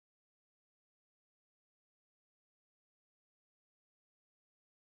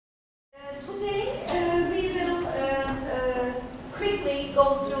Today we will quickly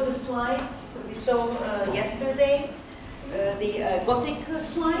go through the slides we saw yesterday, the Gothic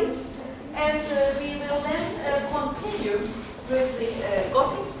slides, and we will then continue with the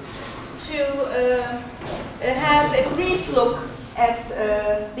Gothic to have a brief look at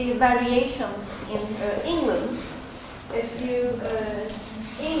the variations in England, a few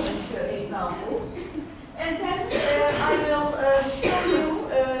English examples, and then I will show you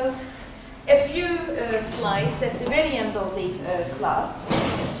a few slides at the very end of the class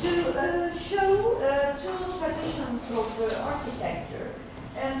to show two traditions of architecture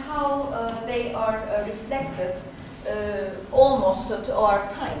and how they are reflected almost to our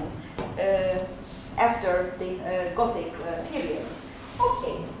time after the Gothic period.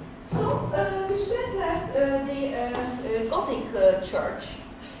 Okay, so we said that the Gothic church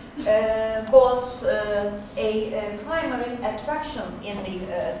was a primary attraction in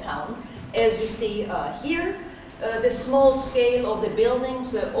the town. As you see here, the small scale of the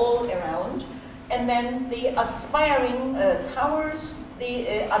buildings all around, and then the aspiring towers, the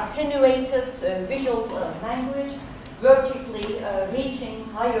attenuated visual language, vertically reaching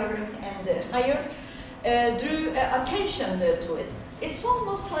higher and higher, drew attention to it. It's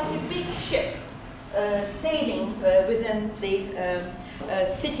almost like a big ship sailing within the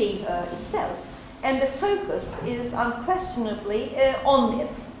city itself, and the focus is unquestionably on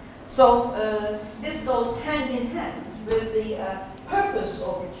it. So this goes hand in hand with the purpose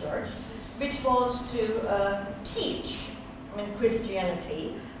of the church, which was to teach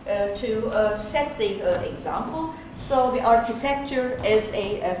Christianity, to set the example. So the architecture as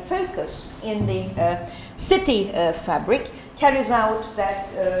a focus in the city fabric carries out that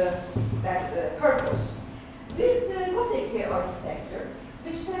purpose. With the Gothic architecture,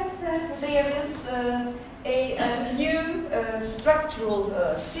 we said that there is a new structural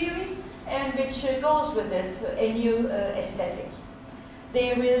theory, and which goes with it a new aesthetic.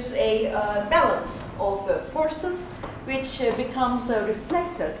 There is a balance of forces which becomes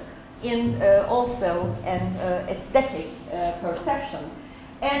reflected in also an aesthetic perception.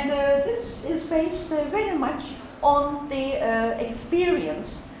 And this is based very much on the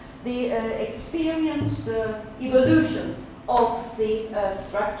experienced evolution of the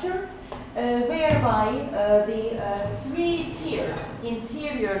structure, whereby the three-tier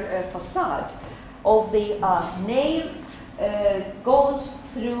interior facade of the nave goes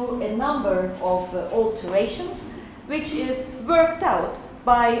through a number of alterations, which is worked out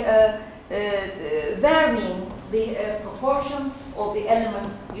by varying the proportions of the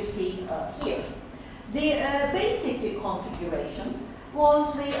elements you see here. The basic configuration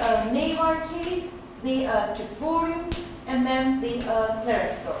was the nave arcade, the triforium, and then the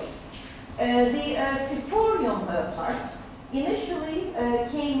clerestory. The triforium part initially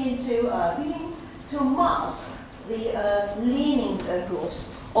came into being to mask the leaning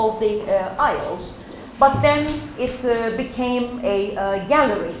roofs of the aisles, but then it became a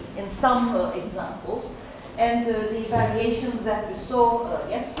gallery in some examples, and the variations that we saw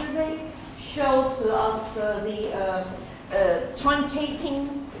yesterday showed to us the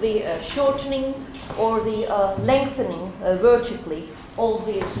truncating, the shortening, or the lengthening vertically of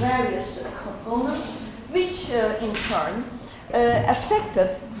these various components, which in turn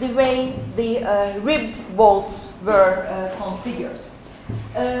affected the way the ribbed vaults were configured.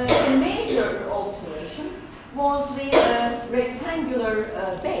 A major alteration was the rectangular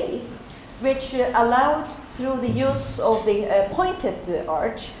bay, which allowed, through the use of the pointed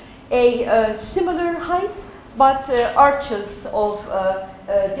arch, a similar height, but arches of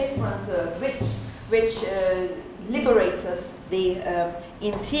different widths, which liberated the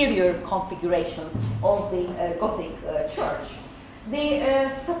interior configuration of the Gothic church. The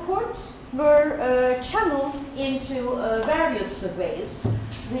supports were channeled into various ways.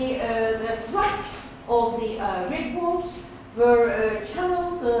 The thrusts of the rib walls were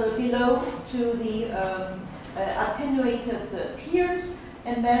channeled below to the attenuated piers,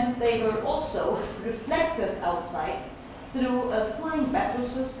 and then they were also reflected outside through flying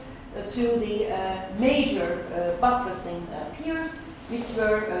buttresses to the major buttressing piers, which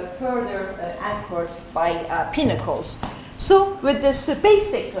were further anchored by pinnacles. So with this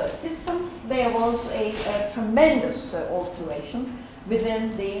basic system, there was a tremendous alteration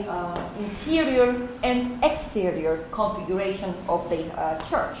within the interior and exterior configuration of the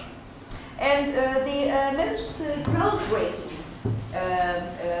church. And the most groundbreaking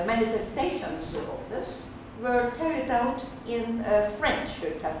manifestations of this were carried out in French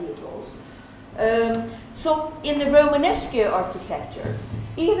cathedrals. So in the Romanesque architecture,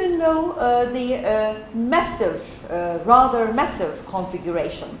 even though the rather massive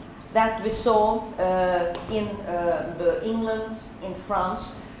configuration that we saw in England, in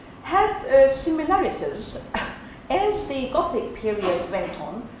France, had similarities as the Gothic period went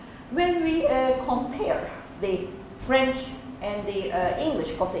on when we compare the French and the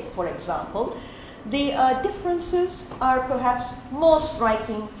English Gothic, for example. The differences are perhaps more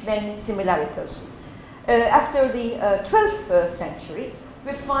striking than similarities. After the 12th century,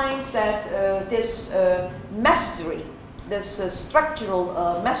 we find that this mastery, this structural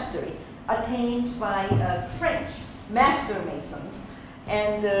mastery attained by French master masons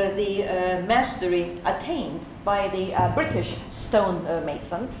and the mastery attained by the British stone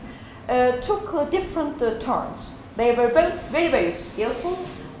masons took different turns. They were both very, very skillful,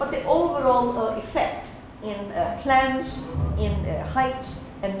 but the overall effect in plans, in heights,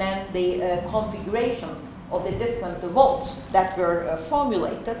 and then the configuration of the different vaults that were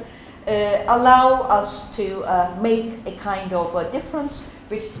formulated allow us to make a kind of difference,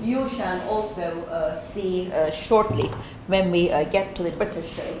 which you shall also see shortly when we get to the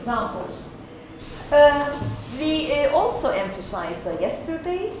British examples. We also emphasized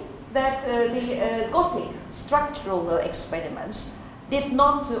yesterday that the Gothic structural experiments did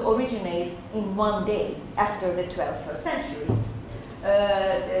not originate in one day after the 12th century.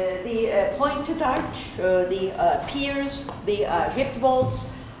 The pointed arch, the piers, the ribbed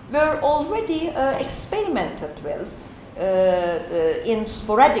vaults were already experimented with in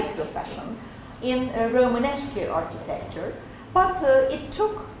sporadic fashion in Romanesque architecture, but it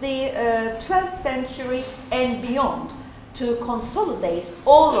took the 12th century and beyond to consolidate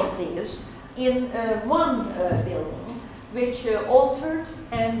all of these in one building, which altered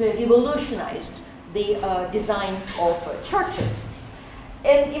and revolutionized the design of churches.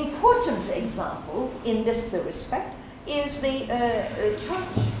 An important example in this respect is the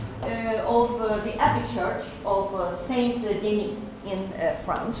church of the Abbey Church of Saint Denis in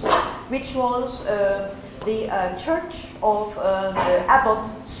France, which was the church of Abbot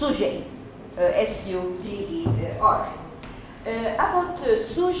Suger, S-U-G-E-R. Abbot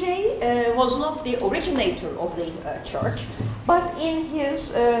Suger was not the originator of the church, but in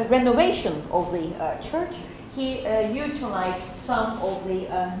his renovation of the church, he utilized some of the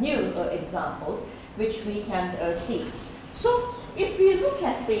new examples which we can see. So, if we look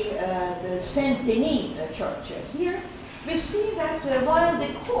at the Saint Denis church here, we see that while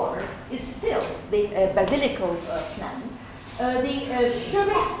the core is still the basilical plan, the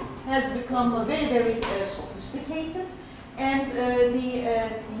chevet has become very, very sophisticated, and the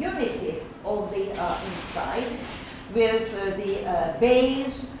unity of the inside, with the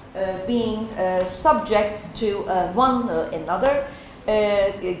bays being subject to one another,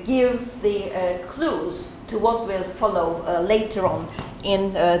 give the clues to what will follow later on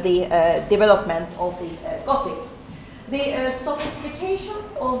in the development of the Gothic. The sophistication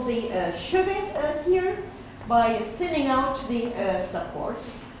of the chevet here, by thinning out the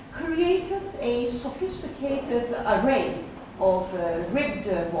supports, created a sophisticated array of ribbed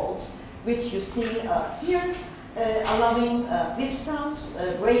vaults, which you see here, allowing vistas,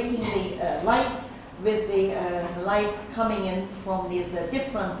 breaking the light, with the light coming in from these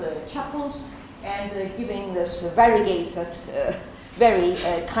different chapels, and giving this variegated, very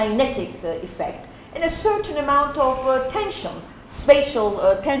kinetic effect, and a certain amount of tension,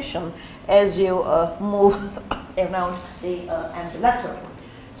 spatial tension, as you move around the ambulatory.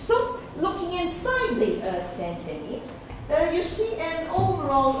 So, looking inside the Saint Denis, you see an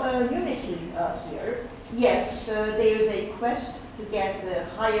overall unity here. Yes, there is a quest to get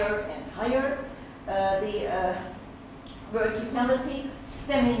higher and higher. The verticality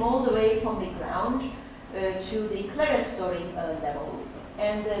stemming all the way from the ground to the clerestory level,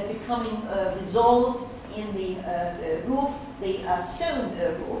 and becoming resolved in the roof, the stone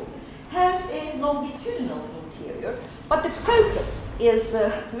roof, has a longitudinal interior, but the focus is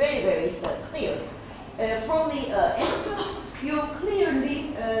very, very clear. From the entrance, you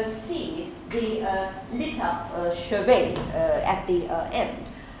clearly see the lit up chevet at the end.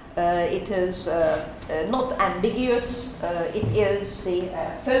 It is not ambiguous, it is the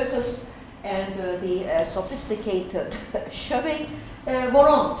focus, and the sophisticated chevet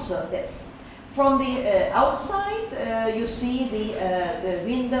warrants this. From the outside, you see the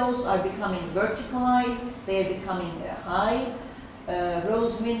windows are becoming verticalized, they are becoming high.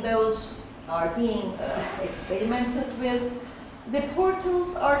 Rose windows are being experimented with. The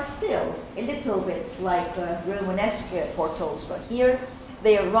portals are still a little bit like Romanesque portals here.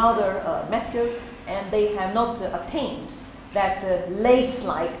 They are rather massive, and they have not attained that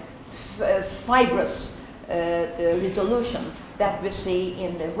lace-like, fibrous resolution that we see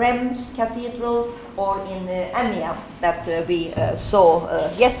in the Reims Cathedral or in Amiens that we saw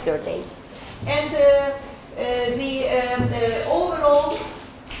yesterday. And the overall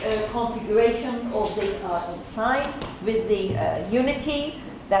configuration of the inside with the unity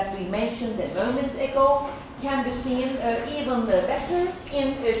that we mentioned a moment ago can be seen even better in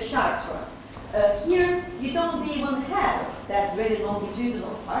Chartres. Here you don't even have that very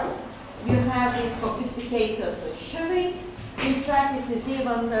longitudinal part. You have this sophisticated chevet. In fact, it is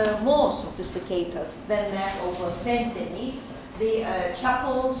even more sophisticated than that of Saint-Denis. The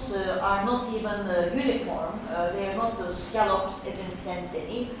chapels are not even uniform. They are not scalloped as in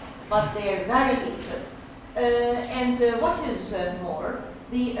Saint-Denis, but they are variegated. And what is more,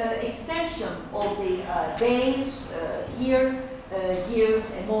 the extension of the bays here give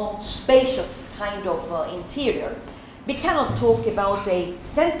a more spacious kind of interior. We cannot talk about a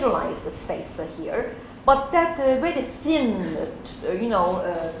centralized space here, but that very thin,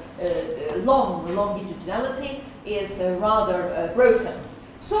 long longitudinality is rather broken.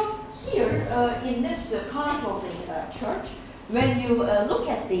 So here, in this part of the church, when you look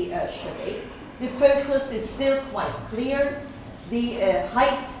at the chevet, the focus is still quite clear. The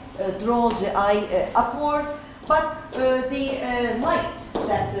height draws the eye upward, but the light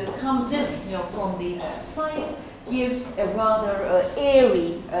that comes in, from the sides gives a rather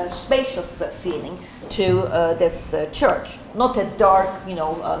airy, spacious feeling to this church. Not a dark,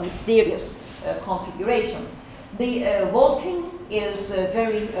 mysterious configuration. The vaulting is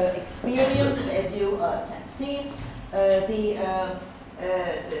very experienced, as you can see. The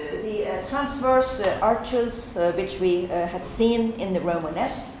transverse arches, which we had seen in the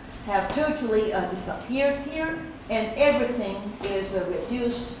Romanesque, have totally disappeared here, and everything is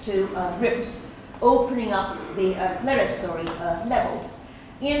reduced to ribs, opening up the clerestory level.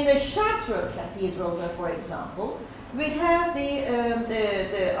 In the Chartres Cathedral, for example, we have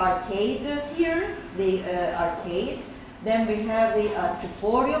the arcade here, the arcade, then we have the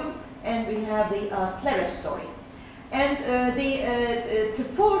triforium, and we have the clerestory. And the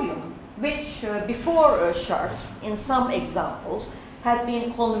triforium, which before Chartres, in some examples, had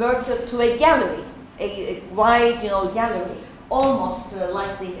been converted to a gallery, a wide, gallery, almost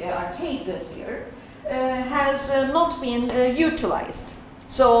like the arcade here, has not been utilized.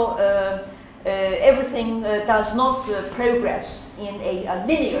 So everything does not progress in a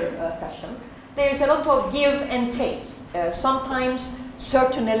linear fashion. There's a lot of give and take. Sometimes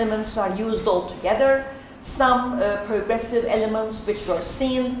certain elements are used altogether. Some progressive elements which were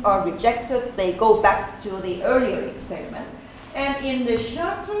seen are rejected. They go back to the earlier experiment. And in the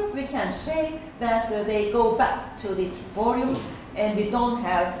Chartres, we can say that they go back to the triforium, and we don't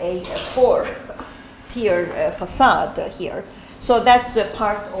have a four-tier facade here. So that's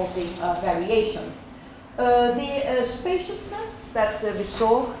part of the variation. The spaciousness that we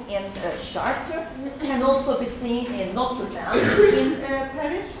saw in Chartres can also be seen in Notre Dame in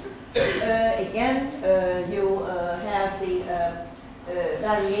Paris. Again, you have the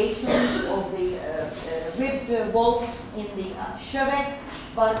variation of the ribbed vaults in the chevet,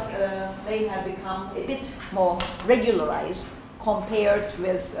 but they have become a bit more regularized compared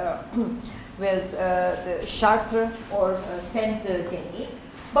with the Chartres or Saint-Denis.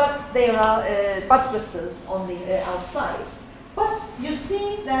 But there are buttresses on the outside. But you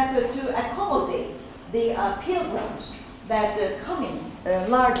see that to accommodate the pilgrims that come in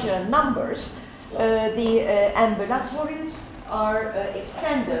large numbers, the ambulatories are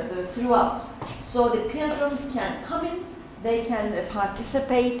extended throughout. So the pilgrims can come in, they can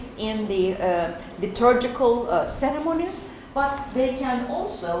participate in the liturgical ceremonies, but they can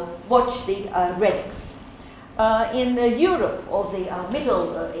also watch the relics. In Europe of the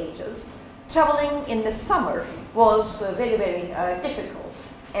Middle Ages, traveling in the summer was very, very difficult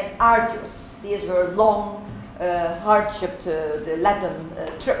and arduous. These were long, hardship to the Latin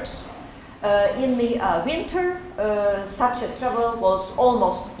trips. In the winter, such a travel was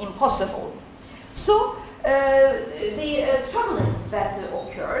almost impossible. So the traveling that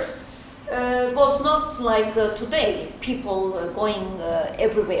occurred was not like today, people going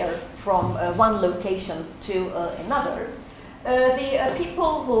everywhere from one location to another. The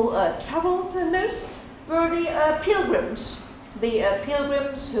people who traveled most were the pilgrims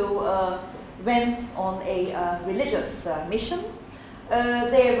who went on a religious mission.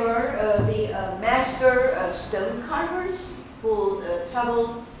 They were the master stone carvers who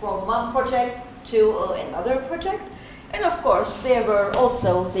traveled from one project to another project. And of course, there were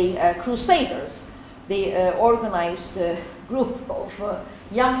also the crusaders, the organized group of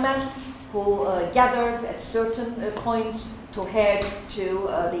young men who gathered at certain points to head to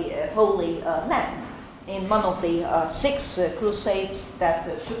the Holy Land. in one of the 6 crusades that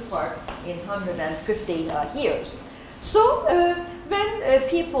took part in 150 years. So when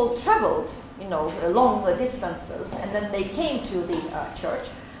people traveled, long distances, and then they came to the church,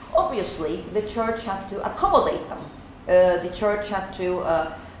 obviously the church had to accommodate them. The church had to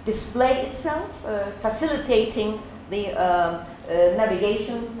display itself, facilitating the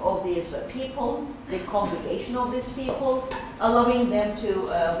navigation of these people, the congregation of these people, allowing them to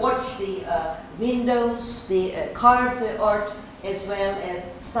watch the windows, the carved art, as well as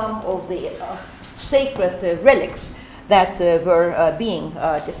some of the sacred relics that were being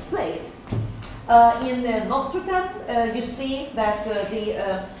displayed. In Notre Dame, you see that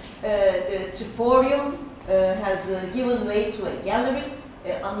the triforium has given way to a gallery.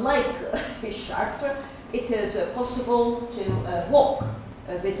 Unlike Chartres, it is possible to walk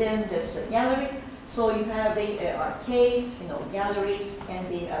within this gallery. So you have the arcade, gallery, and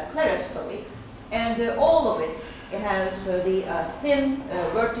the clerestory, and all of it has the thin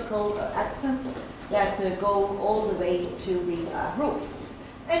vertical accents that go all the way to the roof.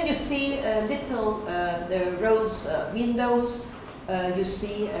 And you see little rose windows. You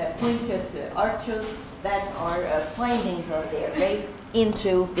see pointed arches that are finding their way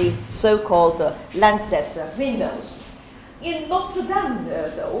into the so-called lancet windows. In Notre Dame,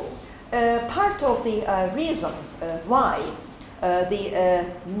 though, part of the reason why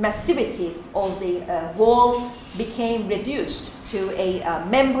the massivity of the wall became reduced to a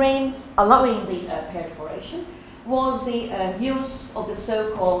membrane allowing the perforation was the use of the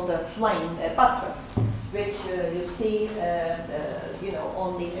so-called flying buttress, which you see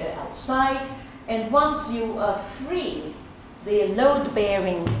on the outside. And once you free the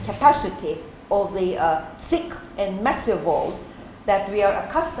load-bearing capacity of the thick and massive wall that we are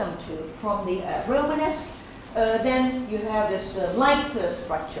accustomed to from the Romanesque, then you have this light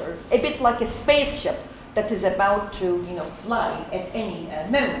structure, a bit like a spaceship that is about to fly at any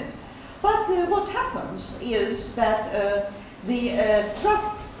moment. But what happens is that the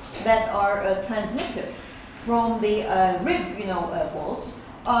thrusts that are transmitted from the rib walls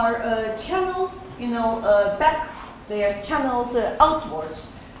are channeled back. They are channeled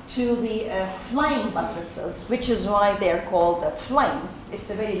outwards to the flying buttresses, which is why they're called flying. It's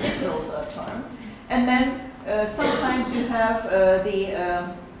a very literal term. And then sometimes you have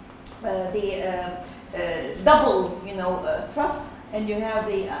the double thrust, and you have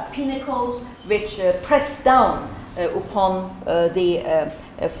the pinnacles which press down upon the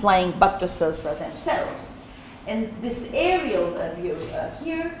flying buttresses themselves. And this aerial view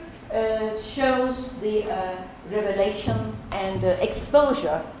here shows the revelation and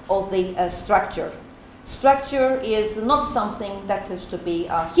exposure of the structure. Structure is not something that is to be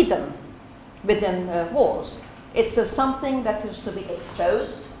hidden within walls. It's something that is to be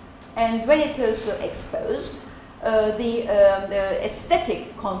exposed, and when it is exposed, the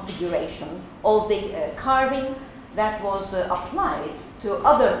aesthetic configuration of the carving that was applied to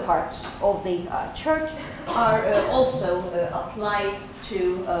other parts of the church are also applied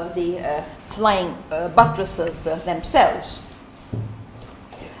to the flying buttresses themselves.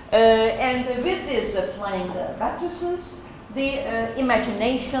 And with these flying buttresses, the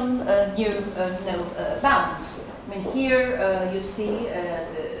imagination knew no bounds. I mean, here you see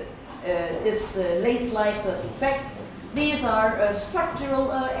this lace-like effect. These are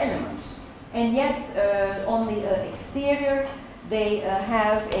structural elements, and yet on the exterior they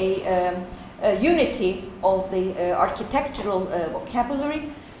have a unity of the architectural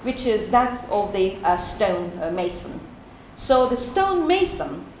vocabulary, which is that of the stone mason. So the stone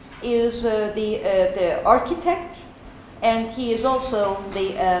mason is the architect, and he is also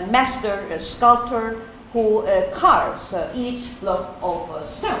the master sculptor who carves each block of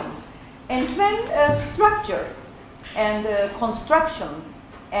stone. And when structure and construction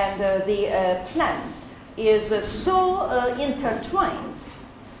and the plan is so intertwined,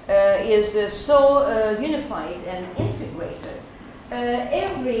 is so unified and integrated,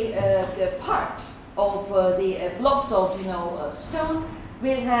 every part of the blocks of stone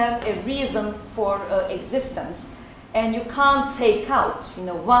will have a reason for existence, and you can't take out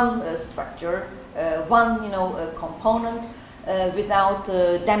one structure, one component without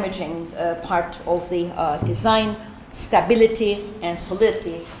damaging part of the design, stability and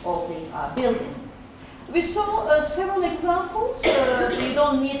solidity of the building. We saw several examples. You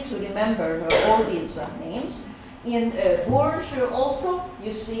don't need to remember all these names. In Bourges also,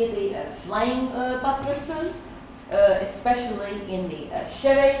 you see the flying buttresses, especially in the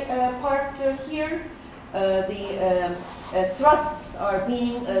chevet part here. The thrusts are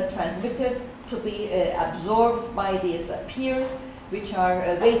being transmitted to be absorbed by these piers, which are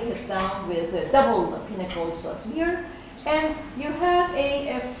weighted down with double pinnacles here. And you have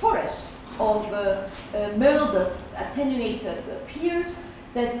a forest of molded, attenuated piers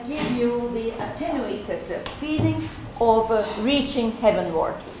that give you the attenuated feeling of reaching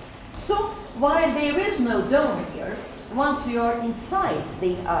heavenward. So while there is no dome here, once you are inside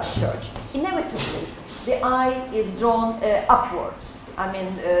the church, inevitably the eye is drawn upwards. I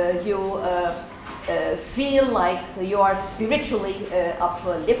mean, you feel like you are spiritually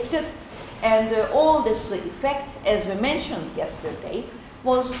uplifted, and all this effect, as we mentioned yesterday,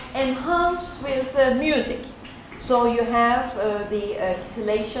 was enhanced with music. So you have the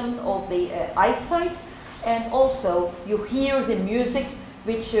titillation of the eyesight, and also you hear the music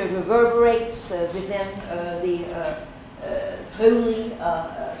which reverberates within the holy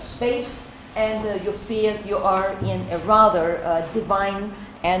space, and you feel you are in a rather divine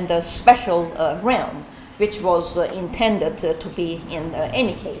and special realm, which was intended to be in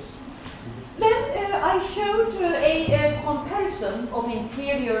any case. Then I showed a comparison of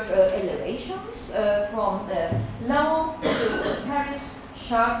interior elevations from Laon to Paris,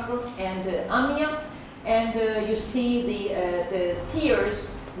 Chartres, and Amiens, and you see the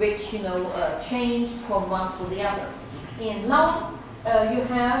tiers which changed from one to the other. In Laon, you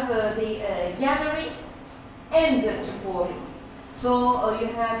have the gallery and the tutorium. So you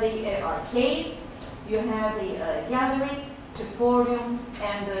have the arcade, you have the gallery, tutorium,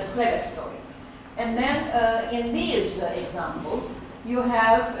 and the clerestory. And then in these examples, you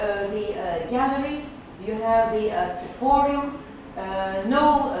have the gallery, you have the tutorium,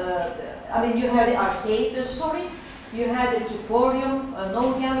 you have the arcade, sorry, you have the tutorium,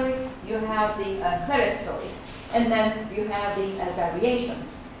 no gallery, you have the clerestory, and then you have the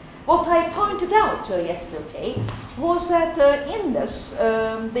variations. What I pointed out yesterday was that in this,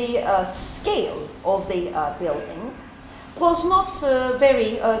 the scale of the building was not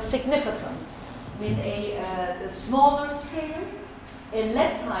very significant. With a smaller scale, a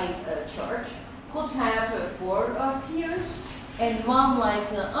less high church could have 4 tiers, and one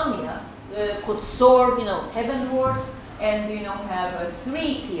like Amiens could soar, heavenward, and have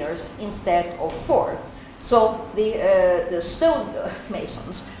 3 tiers instead of 4. So the stone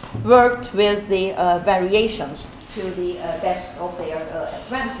masons worked with the variations to the best of their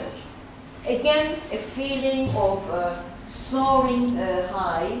advantage. Again, a feeling of soaring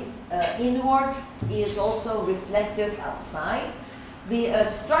high inward is also reflected outside. The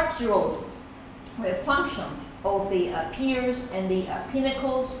structural function of the piers and the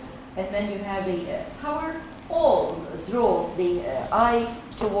pinnacles, and then you have the tower, all draw the eye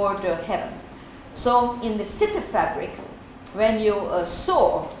toward heaven. So in the city fabric, when you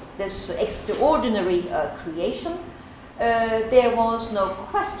saw this extraordinary creation, there was no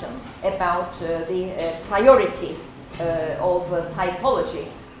question about the priority of typology,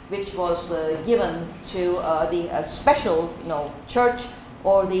 which was given to the special church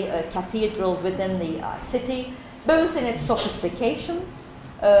or the cathedral within the city, both in its sophistication,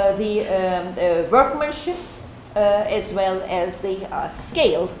 the workmanship, as well as the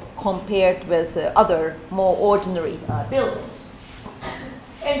scale compared with other more ordinary buildings.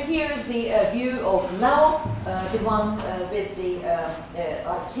 And here is the view of Laon, the one with the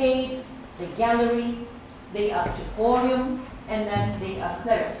arcade, the gallery, the tutorium, and then the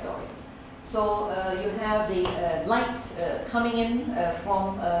clerestory. So you have the light coming in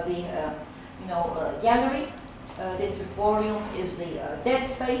from the gallery. The tutorium is the dead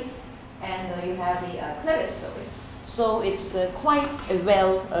space, and you have the clerestory. So it's quite a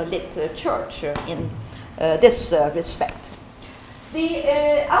well-lit church in this respect.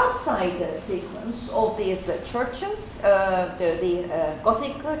 The outside sequence of these churches, the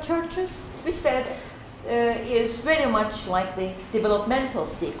Gothic churches, we said, is very much like the developmental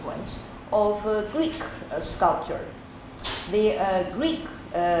sequence of Greek sculpture. The Greek,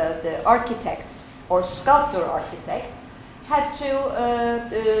 the architect or sculptor architect, had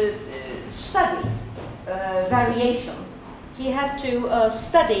to study variation. He had to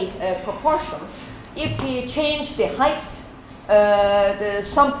study proportion. If he changed the height,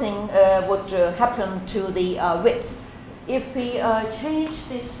 something would happen to the width. If he changed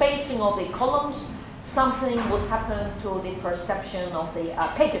the spacing of the columns, something would happen to the perception of the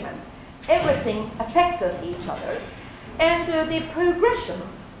pediment. Everything affected each other, and the progression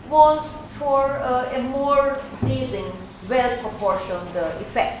was for a more pleasing, well-proportioned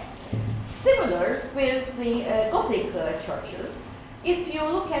effect. Similar with the Gothic churches, if you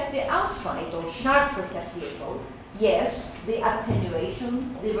look at the outside of Chartres Cathedral, yes, the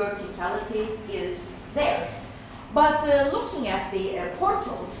attenuation, the verticality is there. But looking at the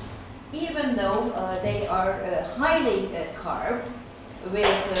portals, even though they are highly carved,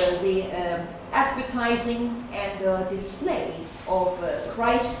 with the advertising and display of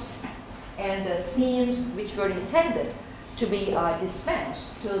Christ and scenes which were intended to be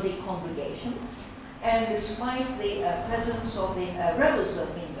dispensed to the congregation. And despite the presence of the rose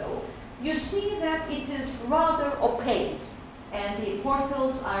window, you see that it is rather opaque, and the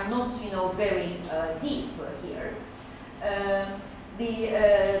portals are not, very deep here.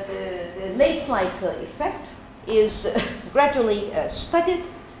 The lace-like effect is gradually studied,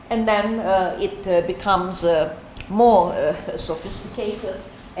 and then it becomes more sophisticated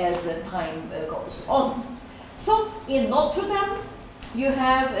as time goes on. So in Notre Dame, you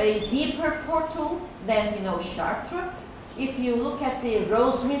have a deeper portal than Chartres. If you look at the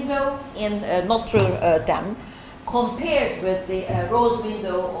rose window in Notre Dame, compared with the rose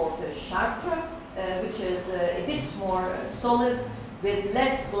window of Chartres, which is a bit more solid, with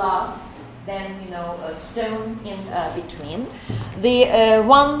less glass than stone in between. The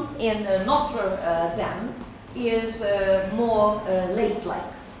one in Notre Dame is more lace-like.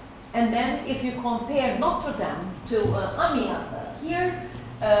 And then if you compare Notre Dame to Amiens here,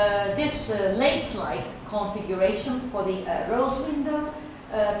 this lace-like configuration for the rose window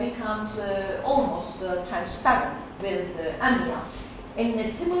becomes almost transparent with Amiens. In a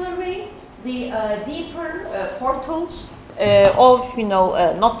similar way, the deeper portals of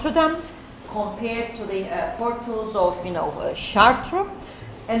Notre Dame compared to the portals of Chartres,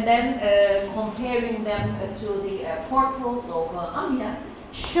 and then comparing them to the portals of Amiens,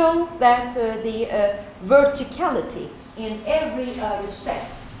 show that the verticality in every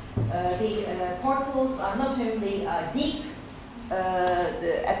respect. The portals are not only deep,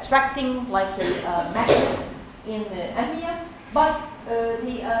 attracting like a magnet in Amiens, but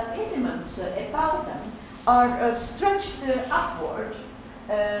the pediments above them are stretched upward,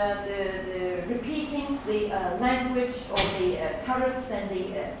 repeating the language of the turrets and the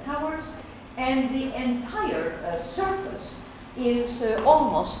towers, and the entire surface is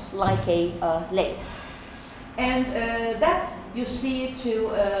almost like a lace. And that you see to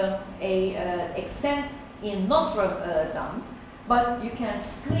an extent in Notre Dame, but you can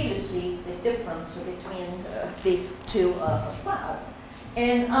clearly see the difference between the two facades.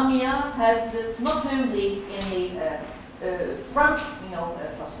 And Amiens has this not only in the front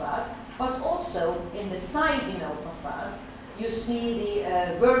facade, but also in the side facades. You see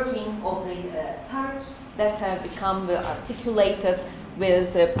the working of the turrets that have become articulated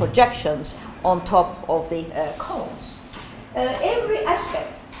with projections on top of the cones. Every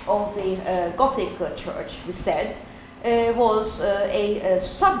aspect of the Gothic church, we said, was a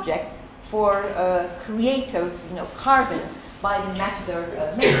subject for creative carving by the master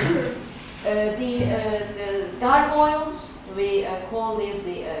mason. The gargoyles, we call these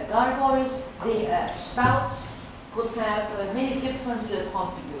the gargoyles, the spouts, could have many different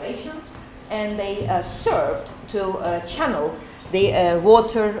configurations, and they served to channel the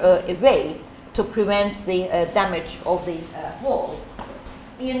water away to prevent the damage of the wall.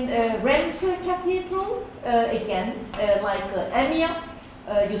 In Reims Cathedral, again, like Amiens,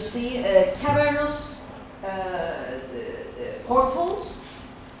 you see cavernous portals,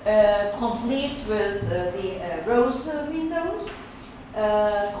 complete with the rose windows,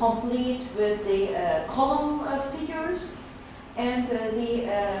 complete with the column figures, and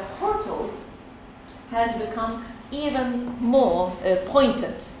the portal has become even more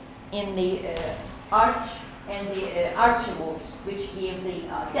pointed in the arch and the archivolts, which give the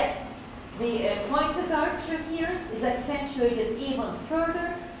depth. The pointed arch here is accentuated even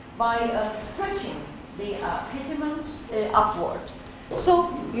further by stretching the pediments upward. So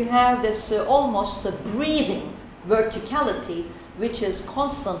you have this almost breathing verticality, which is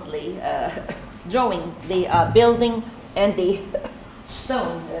constantly drawing the building and the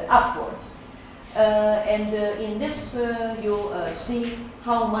stone upwards. And in this you see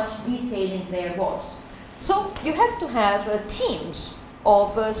how much detailing there was. So you had to have teams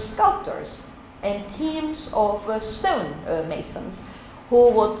of sculptors and teams of stone masons who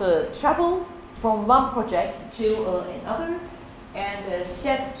would travel from one project to another and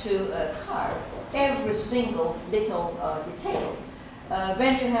set to carve every single little detail.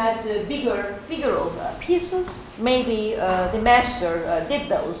 When you had bigger figural pieces, maybe the master did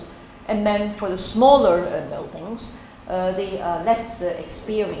those, and then for the smaller buildings, the less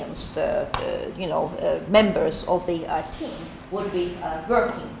experienced, members of the team would be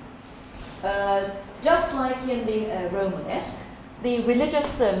working. Just like in the Romanesque, the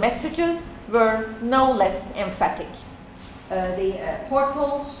religious messages were no less emphatic. The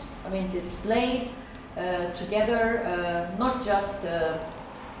portals, displayed together not just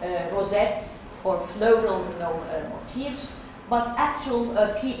rosettes or floral motifs, but actual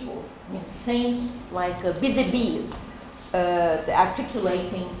people, I mean, saints like busy bees,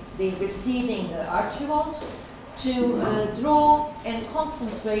 articulating the receding archivolts to draw and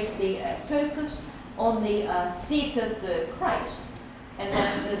concentrate the focus on the seated Christ. And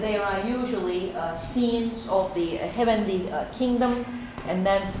then there are usually scenes of the heavenly kingdom, and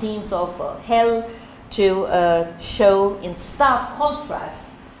then scenes of hell to show in stark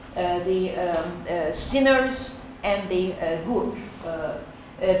contrast the sinners and the good.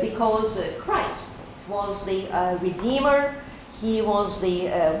 Because Christ was the Redeemer, He was the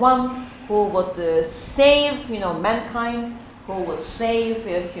one who would save, mankind, who would save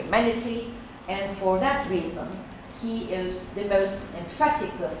humanity, and for that reason, He is the most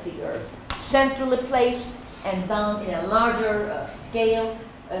emphatic figure, centrally placed and done in a larger scale,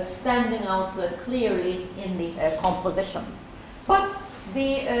 standing out clearly in the composition. But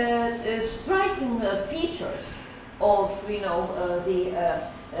the striking features of the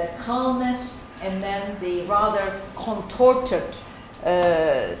calmness and then the rather contorted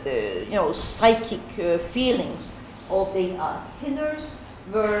psychic feelings of the sinners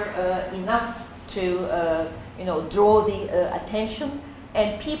were enough to draw the attention,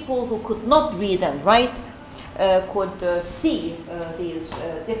 and people who could not read and write could see these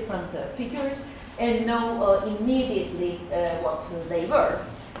different figures and know immediately what they were.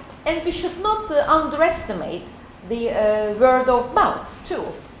 And we should not underestimate the word of mouth too.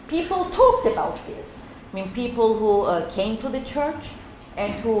 People talked about this. I mean, people who came to the church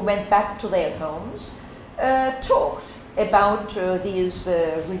and who went back to their homes talked about these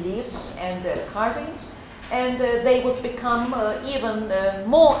reliefs and carvings, and they would become even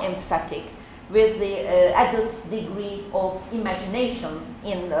more emphatic with the added degree of imagination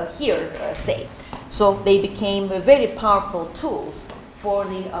in here, say. So they became very powerful tools for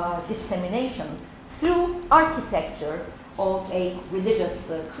the dissemination through architecture of a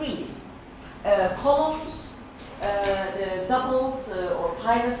religious creed. Columns doubled, or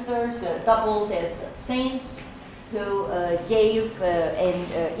pilasters doubled as saints who gave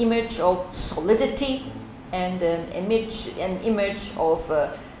an image of solidity and an image of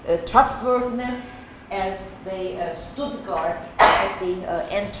trustworthiness as they stood guard at the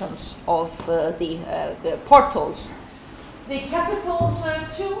entrance of the portals. The capitals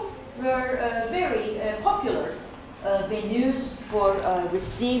too were very popular venues for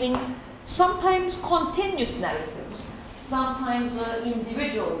receiving sometimes continuous narratives, sometimes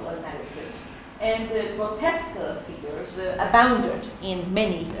individual narratives, and grotesque figures abounded in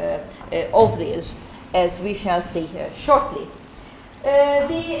many of these, as we shall see shortly.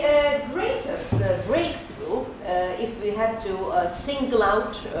 The greatest breakthrough, if we had to single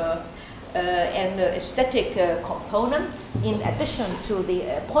out an aesthetic component in addition to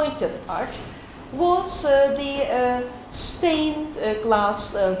the pointed arch, was the stained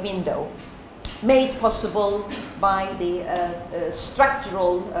glass window, made possible by the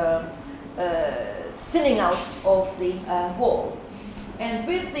structural thinning out of the wall. And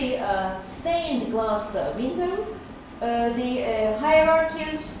with the stained glass window, the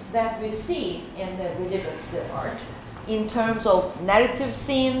hierarchies that we see in the religious art, in terms of narrative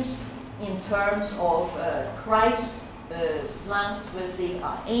scenes, in terms of Christ flanked with the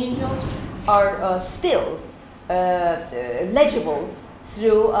angels, are still legible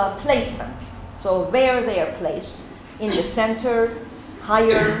through placement. So where they are placed, in the center,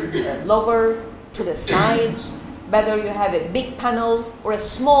 higher, lower, to the sides, whether you have a big panel or a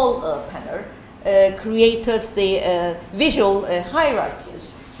small panel, created the visual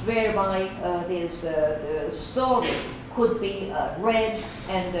hierarchies whereby these stories could be read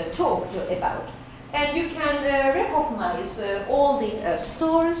and talked about. And you can recognize all the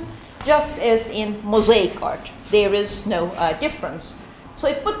stories just as in mosaic art. There is no difference. So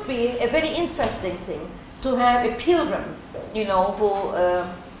it would be a very interesting thing to have a pilgrim,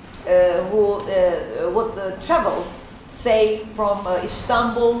 who would travel, say, from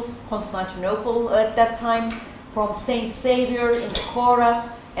Istanbul, Constantinople at that time, from Saint Saviour in Kora,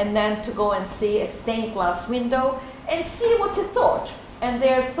 and then to go and see a stained glass window and see what he thought. And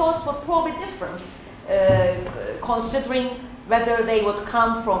their thoughts were probably different, considering whether they would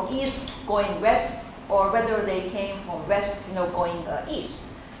come from east going west, or whether they came from west going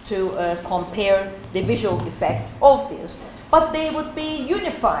east, to compare the visual effect of this. But they would be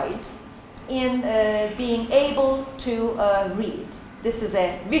unified in being able to read. This is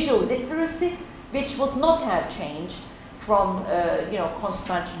a visual literacy which would not have changed from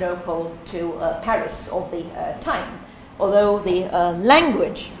Constantinople to Paris of the time, although the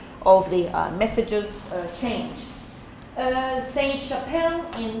language of the messages changed. Saint-Chapelle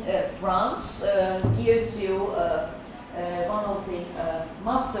in France gives you one of the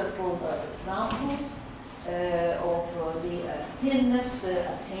masterful examples of the thinness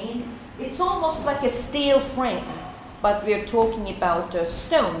attained. It's almost like a steel frame, but we're talking about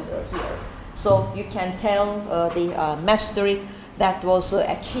stone here. So you can tell the mastery that was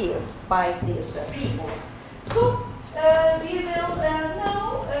achieved by these people. So we will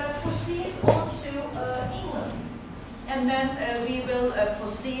now proceed on to England, and then we will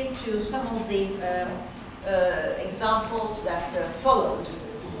proceed to some of the examples that followed.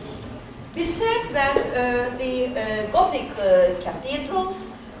 We said that the Gothic cathedral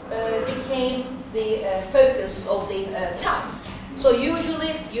became the focus of the town. So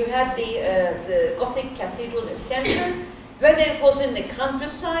usually you had the Gothic cathedral in the center, whether it was in the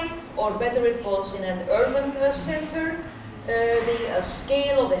countryside or whether it was in an urban center. The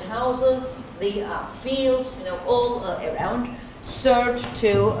scale of the houses, the fields, all around served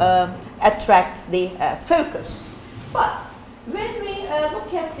to attract the focus. But when we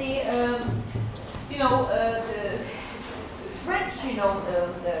look at the, the French,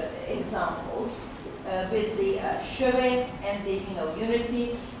 examples with the chevet and the,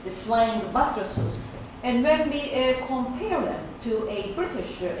 unity, the flying buttresses, and when we compare them to a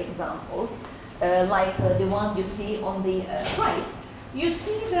British example, like the one you see on the right, you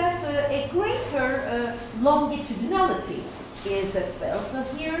see that a greater longitudinality is felt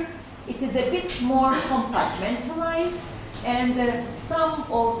here. It is a bit more compartmentalized, and some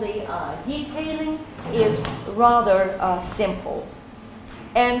of the detailing is rather simple.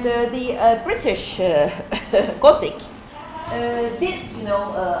 And the British Gothic did,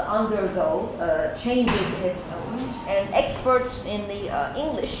 undergo changes in its own, and experts in the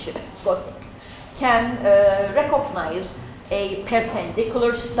English Gothic can recognize a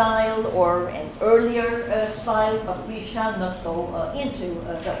perpendicular style or an earlier style, but we shall not go into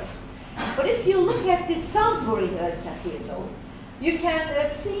those. But if you look at the Salisbury Cathedral, you can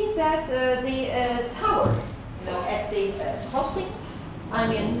see that the tower, at the crossing,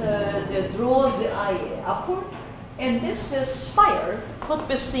 draws the eye upward, and this spire could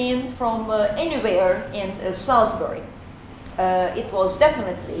be seen from anywhere in Salisbury. It was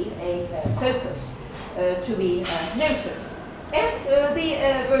definitely a focus to be noted. And the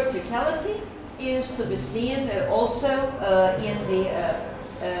verticality is to be seen also in the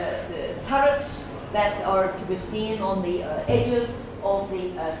turrets that are to be seen on the edges of the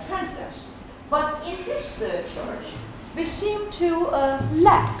transepts. But in this church, we seem to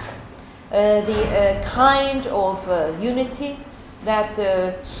lack the kind of unity,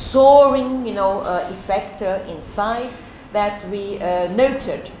 that soaring, effect inside that we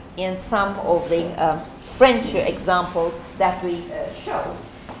noted in some of the French examples that we show.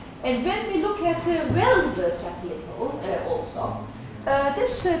 And when we look at the Wells Cathedral also,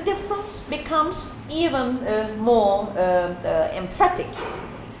 this difference becomes even more emphatic.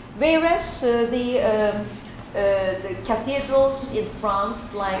 Whereas the cathedrals in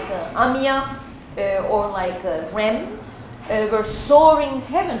France like Amiens or like Reims were soaring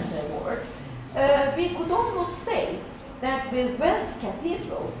heavenward, we could almost say that with Wells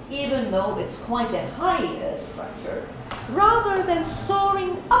Cathedral, even though it's quite a high structure, rather than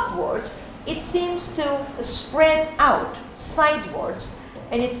soaring upward, it seems to spread out sidewards,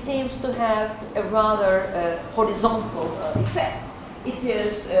 and it seems to have a rather horizontal effect. It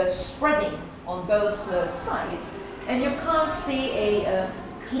is spreading on both sides, and you can't see a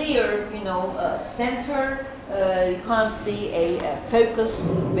clear, center. You can't see a focus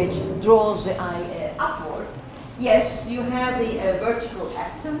which draws the eye upward. Yes, you have the vertical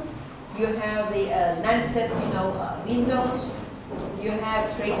accents, you have the lancet, windows, you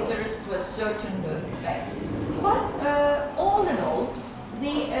have tracers to a certain effect. But all in all,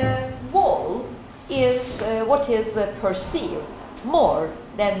 the wall is what is perceived more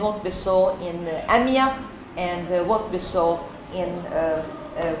than what we saw in Amiens and what we saw in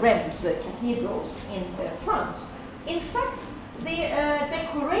Reims cathedrals in France. In fact, the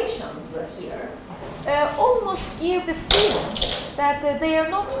decorations here almost give the feeling that they are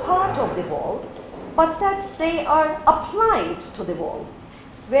not part of the wall, but that they are applied to the wall.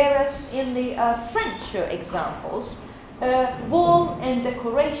 Whereas in the French examples, wall and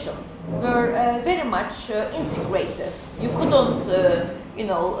decoration were very much integrated. You couldn't,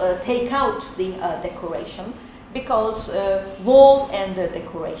 take out the decoration, because wall and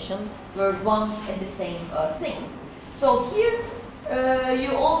decoration were one and the same thing. So here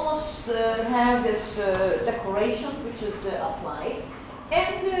you almost have this decoration which is applied.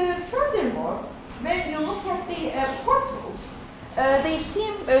 And furthermore, when you look at the portals, they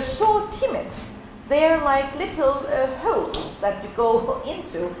seem so timid they're like little holes that you go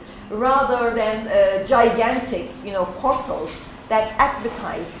into, rather than gigantic, portals that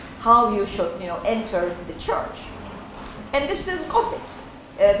advertise how you should, enter the church. And this is Gothic.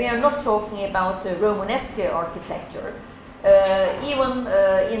 We are not talking about Romanesque architecture. Even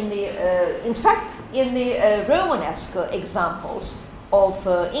in fact, in the Romanesque examples of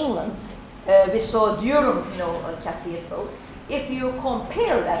England, we saw Durham, cathedral. If you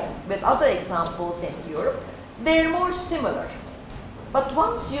compare that with other examples in Europe, they're more similar. But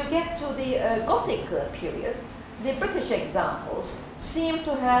once you get to the Gothic period, the British examples seem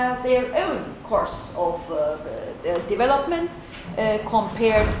to have their own course of development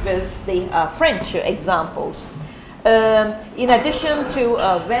compared with the French examples. In addition to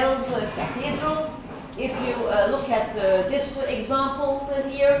Wells Cathedral, if you look at this example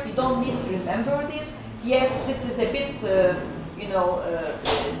here, you don't need to remember this. Yes, this is a bit,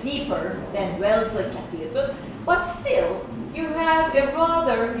 deeper than Wells Cathedral, but still, you have a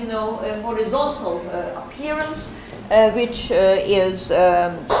rather, horizontal appearance, which is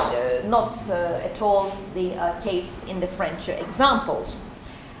not at all the case in the French examples.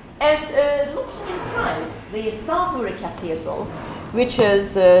 And looking inside the Salisbury Cathedral, which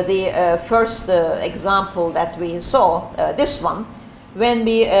is the first example that we saw, this one, when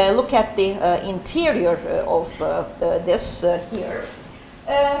we look at the interior of this here,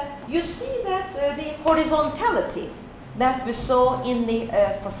 you see that the horizontality that we saw in the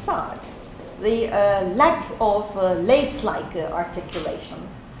facade, the lack of lace-like articulation,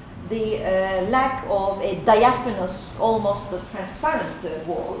 the lack of a diaphanous, almost transparent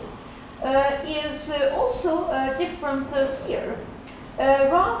wall, is also different here.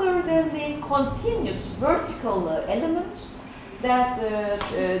 Rather than the continuous vertical elements that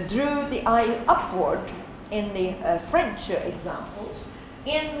drew the eye upward in the French examples,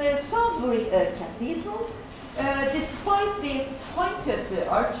 in the Salisbury Cathedral, despite the pointed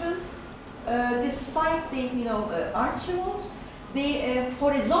arches, despite the archways, the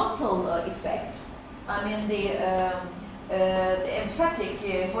horizontal effect, I mean the emphatic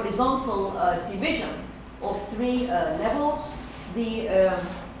horizontal division of 3 levels, the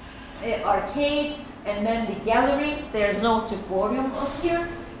arcade, and then the gallery. There's no triforium up here,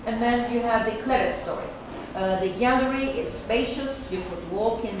 and then you have the clerestory. The gallery is spacious. You could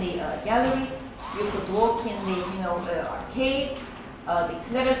walk in the gallery. You could walk in the arcade. The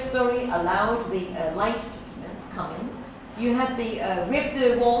clerestory allowed the light to come in. You had the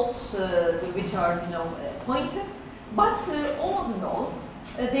ribbed vaults, which are pointed. But all in all,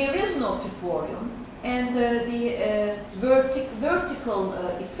 there is no triforium, and the vertical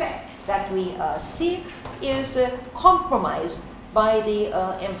effect that we see is compromised by the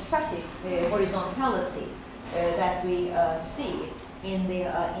emphatic horizontality that we see in the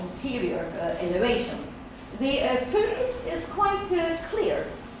interior elevation. The face is quite clear,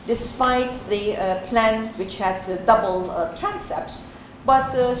 despite the plan which had double transepts,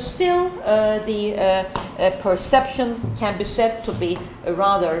 but still the perception can be said to be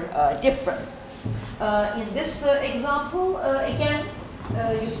rather different. In this example, again,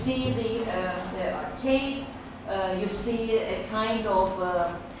 you see the arcade, you see a kind of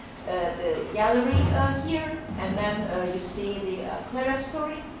the gallery here, and then you see the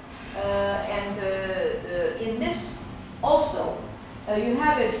clerestory. And in this also, you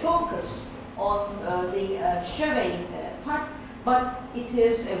have a focus on the chevet part, but it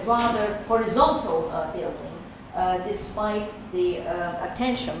is a rather horizontal building, despite the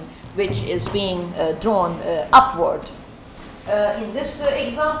attention which is being drawn upward. In this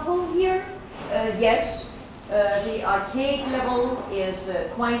example here, yes, the arcade level is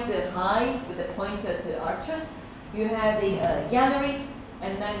quite high with the pointed arches. You have the gallery,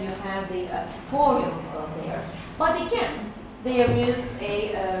 and then you have the triforium there. But again, there is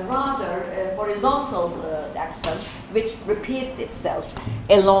a rather horizontal accent which repeats itself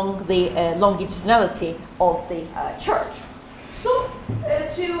along the longitudinality of the church. So,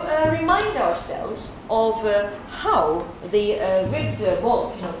 to remind ourselves of how the ribbed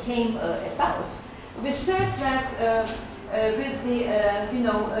vault came about, we said that with the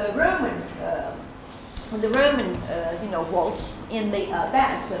Roman vaults in the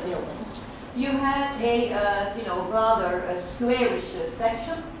back buildings, you had a rather squarish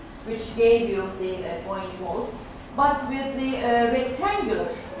section which gave you the point vault, but with the rectangular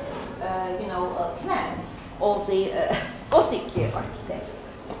plan of the Gothic architect,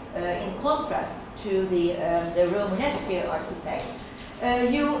 in contrast to the Romanesque architect,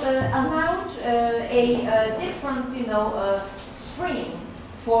 you allowed a different spring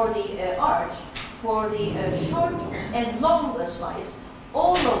for the arch, for the short and long sides,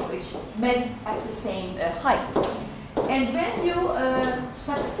 all of which met at the same height. And when you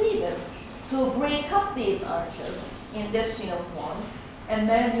succeeded to break up these arches in this form, and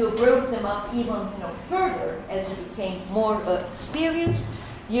then you broke them up even further as you became more experienced,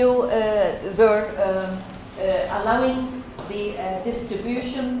 you were allowing the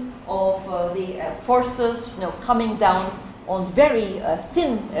distribution of the forces coming down on very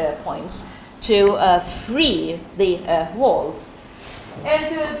thin points to free the wall.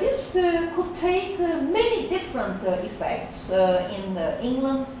 And this could take many different effects in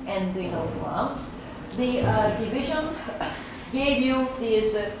England and France. The division gave you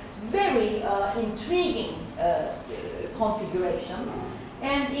these very intriguing configurations,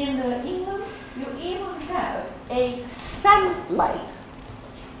 and in England you even have a fan-like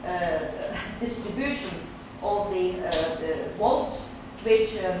distribution of the vaults,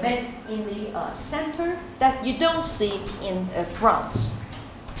 which met in the center that you don't see in France.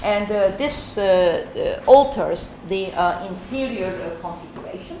 And this alters the interior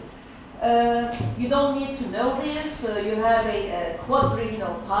configuration. You don't need to know this. You have a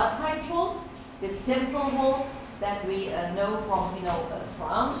quadripartite vault, the simple vault that we know from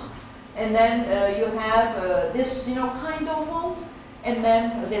France. And then you have this kind of vault, and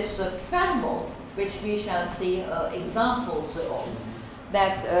then this fan vault, which we shall see examples of,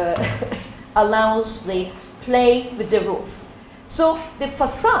 that allows the play with the roof. So the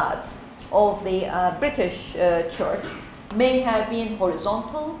facade of the British church may have been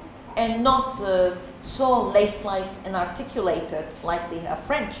horizontal and not so lace-like and articulated like the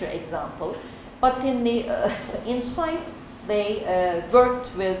French example, but in the inside they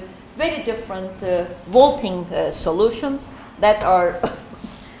worked with very different vaulting solutions that are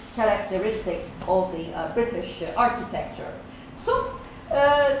characteristic of the British architecture. So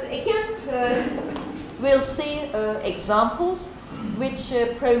again, we'll see examples which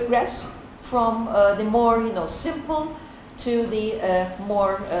progress from the more simple to the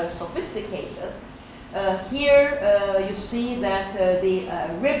more sophisticated. Here you see that the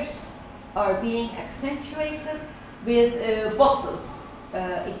ribs are being accentuated with bosses,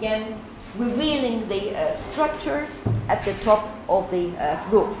 again revealing the structure at the top of the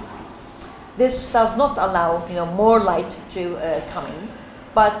roof. This does not allow more light to come in,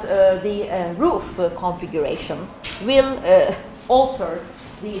 but the roof configuration will alter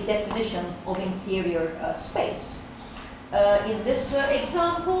the definition of interior space. In this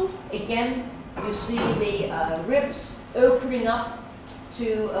example, again, you see the ribs opening up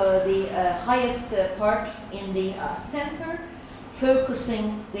to the highest part in the center,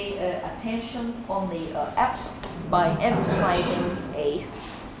 focusing the attention on the apse by emphasizing a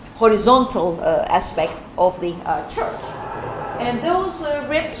horizontal aspect of the church. And those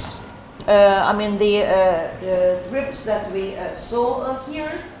ribs, I mean the ribs that we saw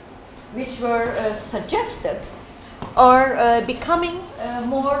here, which were suggested, are becoming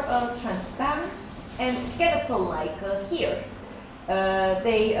more transparent and skeletal-like here.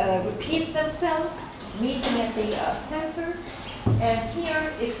 They repeat themselves, meeting at the center. And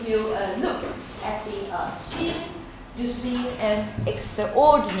here, if you look at the ceiling, you see an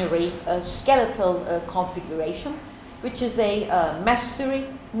extraordinary skeletal configuration, which is a mastery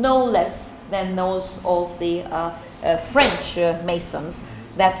no less than those of the French masons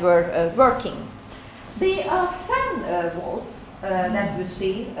that were working. The fan vault that you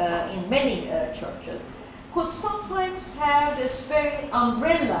see in many churches could sometimes have this very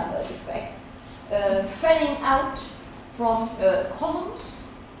umbrella effect, fanning out from columns,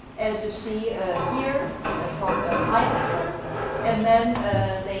 as you see here from pedestals, and then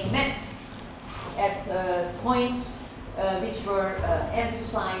they met at points which were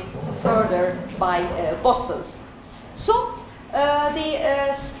emphasized further by bosses. So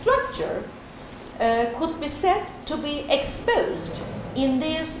the structure could be said to be exposed in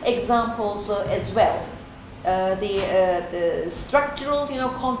these examples as well. The structural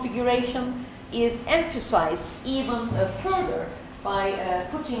configuration is emphasized even further by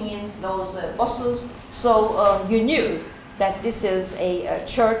putting in those bosses, so you knew that this is a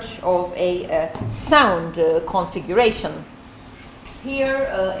church of a sound configuration. Here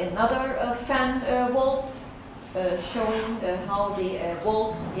another fan vault showing how the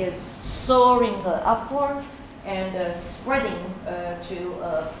vault is soaring upward and spreading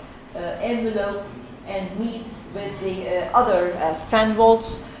to envelope and meet with the other fan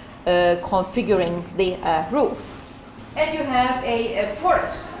vaults configuring the roof. And you have a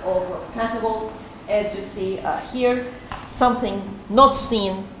forest of fan vaults, as you see here, something not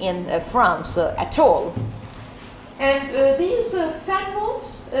seen in France at all. And these fan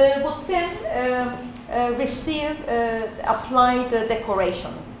vaults would then receive applied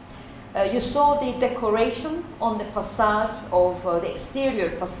decoration. You saw the decoration on the facade of the exterior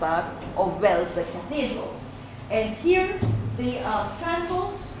facade of Wells Cathedral. And here the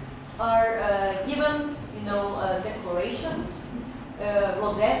fanbols are given, decorations,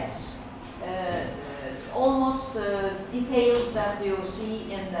 rosettes, almost details that you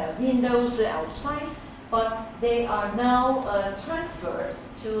see in the windows outside, but they are now transferred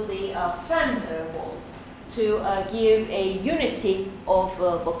to the fan vault to give a unity of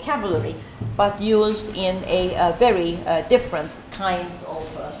vocabulary, but used in a very different kind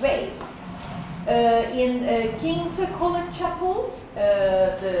of way. In King's College Chapel,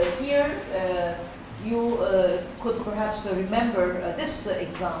 here you could perhaps remember this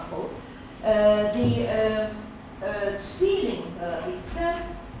example. The ceiling itself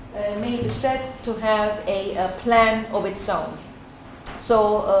may be said to have a plan of its own.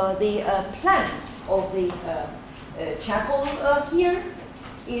 So the plan of the chapel here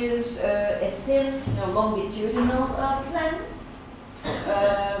is a thin, longitudinal plan,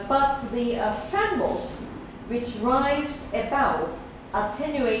 but the fan vaults, which rise above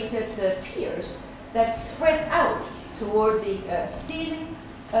attenuated piers that spread out toward the ceiling,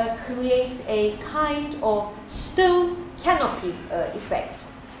 create a kind of stone canopy effect,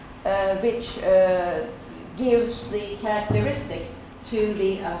 which gives the characteristic to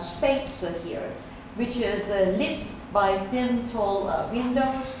the space here, which is lit by thin, tall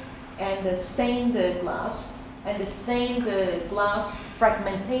windows and stained glass, and the stained glass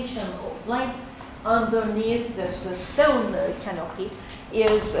fragmentation of light underneath this stone canopy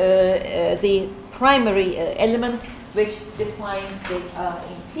is the primary element which defines the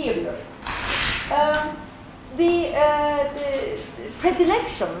interior. The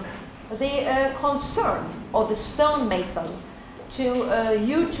predilection, the concern of the stonemason to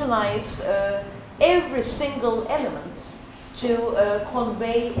utilize every single element to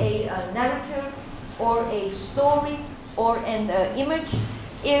convey a narrative or a story or an image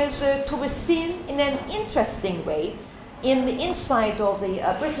is to be seen in an interesting way in the inside of the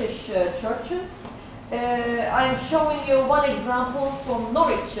British churches. I'm showing you one example from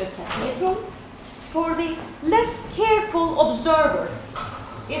Norwich Cathedral. For the less careful observer,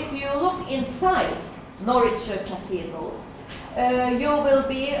 if you look inside Norwich Cathedral, you will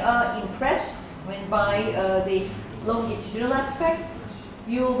be impressed by the longitudinal aspect.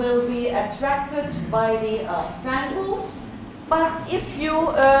 You will be attracted by the fan vaults. But if you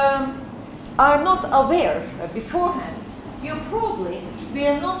are not aware beforehand, you probably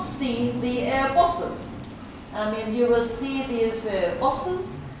will not see the bosses. I mean, you will see these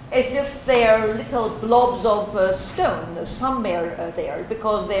bosses as if they are little blobs of stone somewhere there,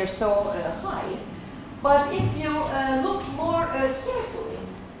 because they're so high. But if you look more carefully,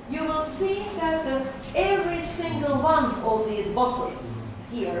 you will see that every single one of these bosses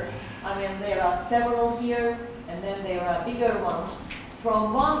here, I mean, there are several here, and then there are bigger ones,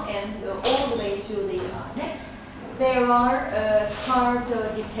 from one end all the way to the next, there are carved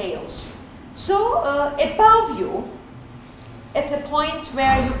details. So above you, at a point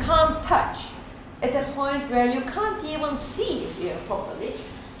where you can't touch, at a point where you can't even see properly,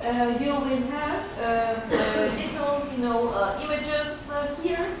 you will have little, images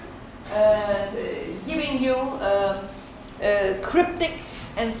here, giving you cryptic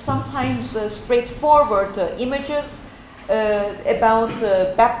and sometimes straightforward images about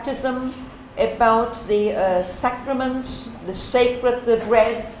baptism, about the sacraments, the sacred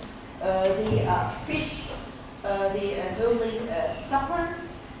bread, the fish, the Holy Supper,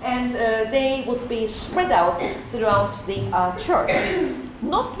 and they would be spread out throughout the church.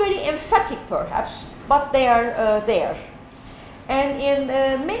 Not very emphatic perhaps, but they are there. And in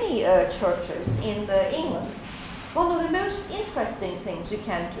many churches in England, one of the most interesting things you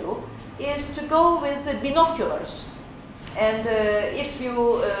can do is to go with binoculars. And if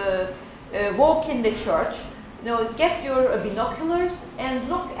you walk in the church, get your binoculars and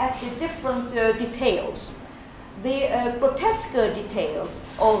look at the different details. The grotesque details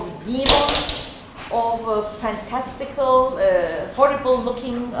of demons, of fantastical,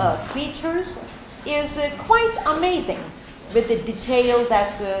 horrible-looking creatures is quite amazing with the detail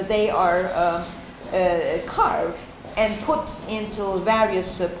that they are carved and put into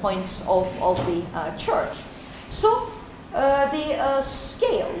various points of the church. So the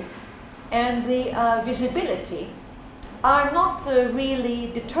scale and the visibility are not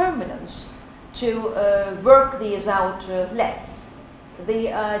really determinants to work these out less.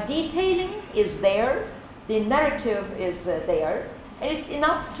 The detailing is there, the narrative is there, and it's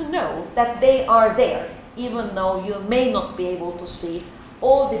enough to know that they are there, even though you may not be able to see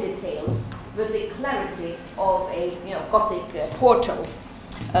all the details with the clarity of a Gothic portal.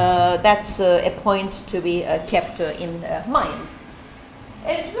 That's a point to be kept in mind.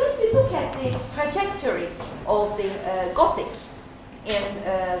 And when we look at the trajectory of the Gothic in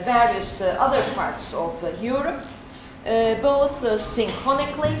various other parts of Europe, both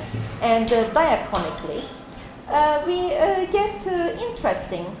synchronically and diachronically, we get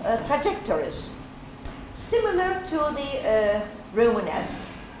interesting trajectories. Similar to the Romanesque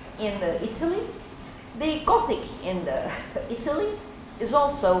in Italy, the Gothic in Italy is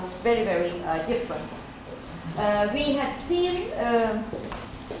also very, very different. We had seen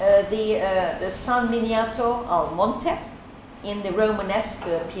the San Miniato al Monte in the Romanesque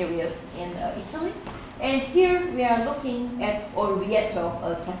period in Italy, and here we are looking at Orvieto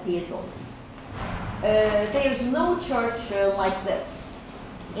Cathedral. There is no church like this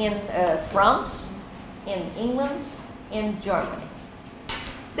in France, in England, in Germany.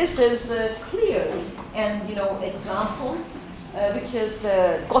 This is clearly an example which is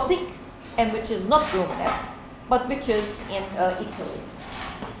Gothic and which is not Romanesque, but which is in Italy.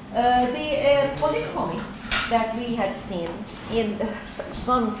 The polychromy that we had seen in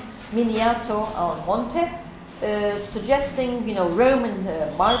San Miniato al Monte, suggesting Roman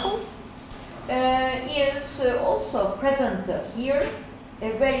marble, is also present here.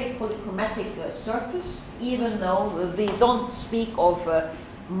 A very polychromatic surface, even though we don't speak of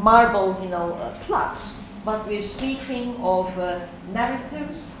marble, plaques, but we're speaking of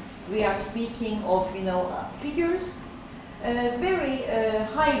narratives. We are speaking of, figures, very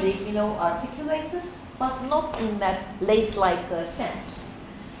highly, articulated, but not in that lace-like sense.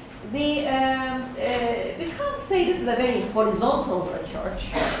 We can't say this is a very horizontal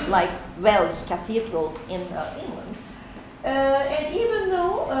church, like Wells Cathedral in England. And even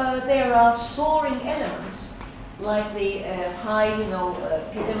though there are soaring elements, like the high,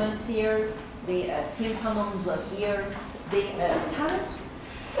 pediment here, the tympanums here, the turrets,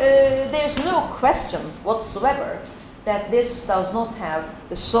 there's no question whatsoever that this does not have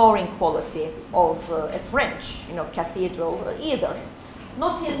the soaring quality of a French, cathedral either,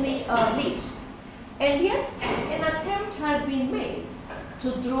 not in the least. And yet, an attempt has been made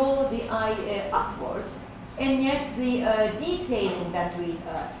to draw the eye upward, and yet the detailing that we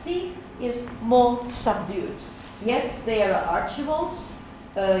see is more subdued. Yes, there are archivolts.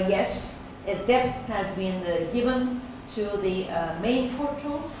 Yes, a depth has been given to the main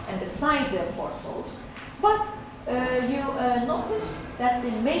portal and the side portals, but you notice that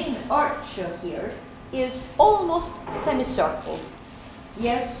the main arch here is almost semicircle.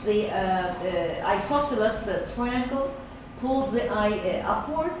 Yes, the isosceles triangle pulls the eye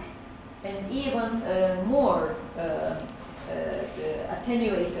upward, and even more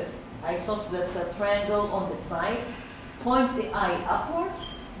attenuated isosceles triangle on the sides point the eye upward,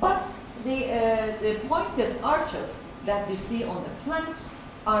 but the pointed arches that you see on the flanks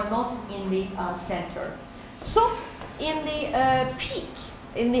are not in the center. So, in the peak,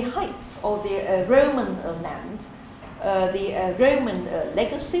 in the height of the Roman land, the Roman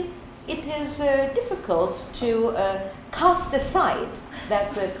legacy, it is difficult to cast aside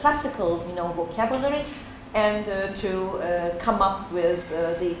that classical, vocabulary and to come up with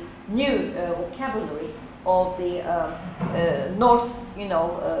the new vocabulary of the North,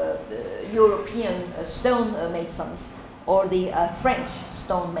 European stone masons or the French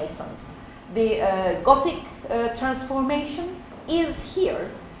stone masons. The Gothic transformation is here,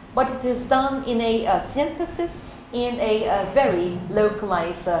 but it is done in a synthesis in a very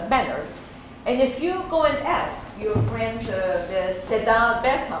localized manner. And if you go and ask your friend Seda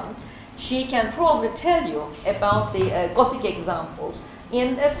Bertan, she can probably tell you about the Gothic examples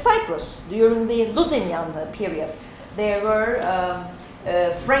in Cyprus during the Lusignan period. There were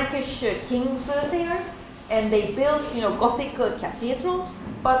Frankish kings there, and they built, Gothic cathedrals,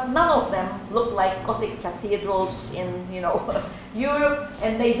 but none of them look like Gothic cathedrals in, Europe,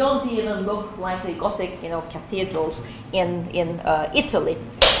 and they don't even look like the Gothic, cathedrals in Italy.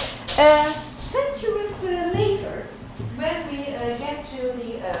 Centuries later, when we get to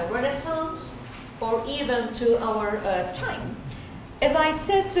the Renaissance, or even to our time, as I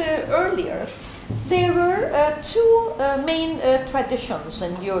said earlier, there were two main traditions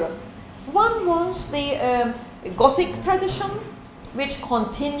in Europe. One was the Gothic tradition, which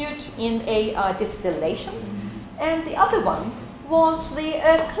continued in a distillation, and the other one was the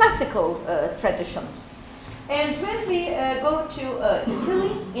classical tradition. And when we go to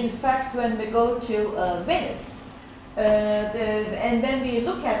Italy, in fact, when we go to Venice, and when we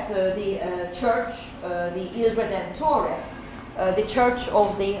look at the church, the Il Redentore, the church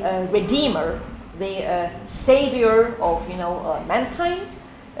of the Redeemer, the Savior of mankind,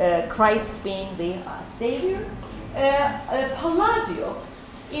 Christ being the Savior, Palladio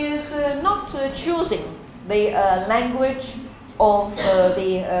is not choosing the language of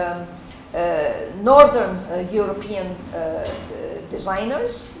the Northern European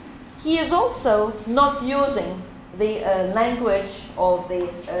designers. He is also not using the language of the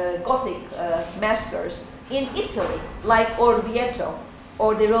Gothic masters in Italy, like Orvieto,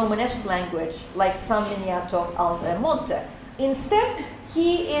 or the Romanesque language, like San Miniato al Monte. Instead,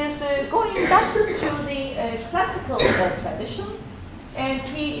 he is going back to the classical tradition, and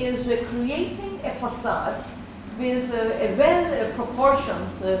he is creating a facade with a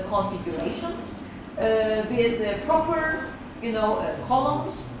well-proportioned configuration, with proper,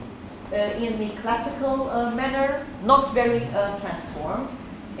 columns in the classical manner, not very transformed,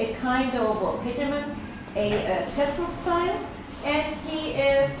 a kind of pediment, a tetrastyle, and he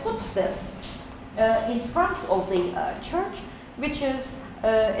puts this in front of the church, which is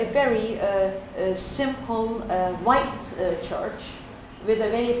a very simple white church with a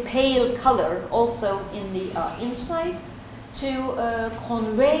very pale color also in the inside, to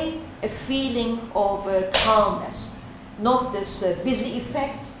convey a feeling of calmness, not this busy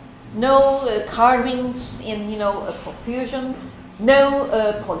effect, no carvings in profusion, no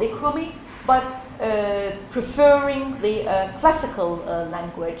polychromy, but preferring the classical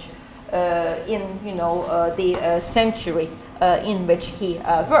language in the century in which he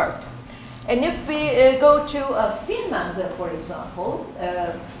worked. And if we go to Finland, for example,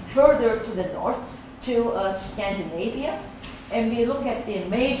 further to the north, to Scandinavia, and we look at the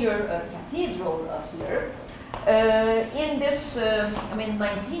major cathedral here, in this,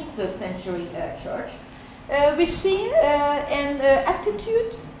 19th century church, we see an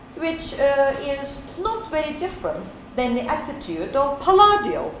attitude which is not very different than the attitude of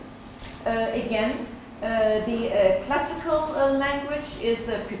Palladio. Again, the classical language is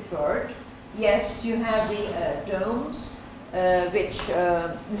preferred. Yes, you have the domes, which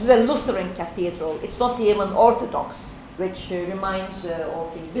this is a Lutheran cathedral. It's not even Orthodox, which reminds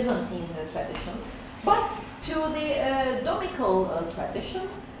of the Byzantine tradition. But to the domical tradition,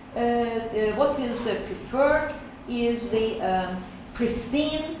 what is preferred is the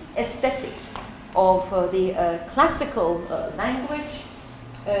pristine aesthetic of the classical language,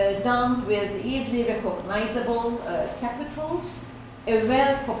 done with easily recognizable capitals, a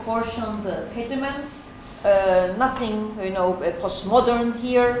well-proportioned pediment, nothing, postmodern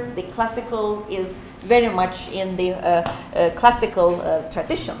here. The classical is very much in the classical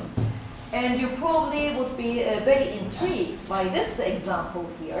tradition. And you probably would be very intrigued by this example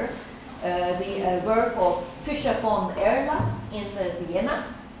here, the work of Fischer von Erlach in Vienna.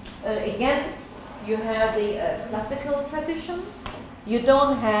 Again, you have the classical tradition. You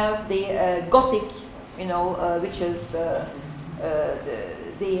don't have the Gothic, which is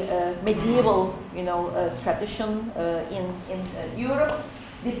the medieval, tradition in Europe.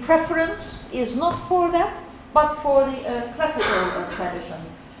 The preference is not for that, but for the classical tradition.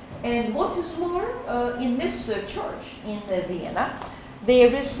 And what is more, in this church in Vienna,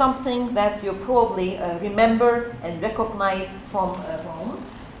 there is something that you probably remember and recognize from Rome.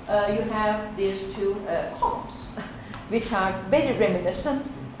 You have these two columns, which are very reminiscent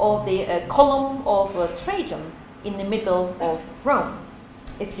of the column of Trajan in the middle of Rome.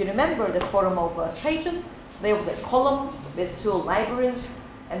 If you remember the Forum of Trajan, there was a column with two libraries,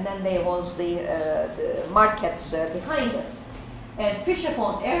 and then there was the markets behind it. And Fischer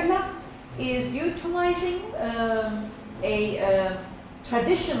von Erlach is utilizing a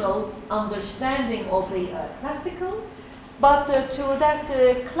traditional understanding of the classical, but to that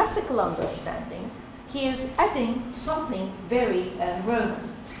classical understanding, he is adding something very Roman.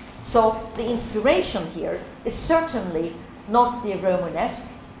 So the inspiration here is certainly not the Romanesque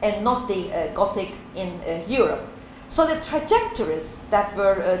and not the Gothic in Europe. So the trajectories that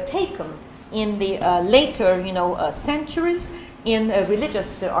were taken in the later, centuries in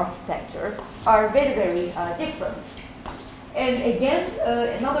religious architecture are very, very different. And again,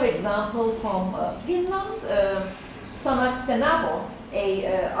 another example from Finland, Sanat Senabo,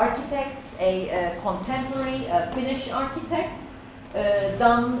 a architect, a contemporary Finnish architect,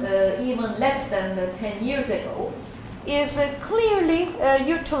 done even less than 10 years ago, is clearly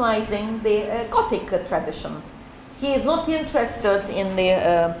utilizing the Gothic tradition. He is not interested in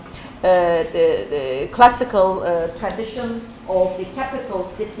the classical tradition of the capital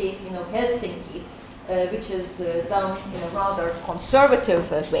city, Helsinki, which is done in a rather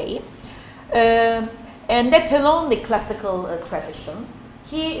conservative way, and let alone the classical tradition.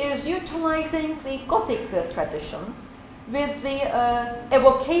 He is utilizing the Gothic tradition with the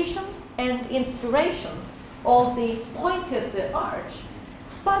evocation and inspiration of the pointed arch,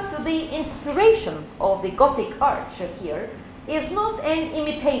 but the inspiration of the Gothic arch here is not an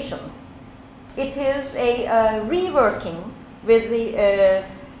imitation. It is a reworking with the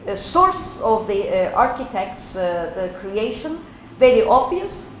source of the architect's creation, very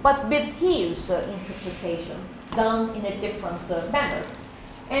obvious, but with his interpretation done in a different manner.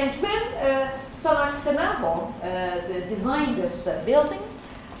 And when Senaho designed this building,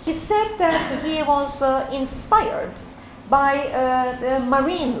 he said that he was inspired by the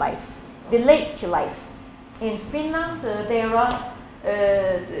marine life, the lake life. In Finland, there are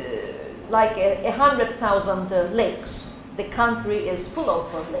like 100,000 lakes. The country is full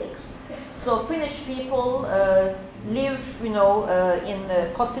of lakes. So Finnish people live,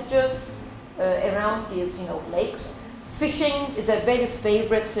 in cottages around these, lakes. Fishing is a very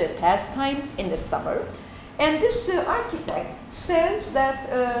favorite pastime in the summer. And this architect says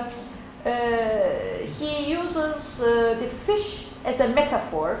that he uses the fish as a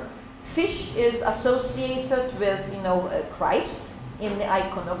metaphor. Fish is associated with, Christ in the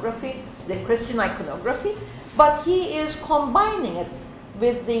iconography, the Christian iconography, but he is combining it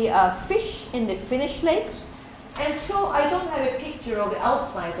with the fish in the Finnish lakes. And so I don't have a picture of the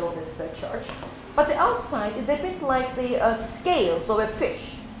outside of this church, but the outside is a bit like the scales of a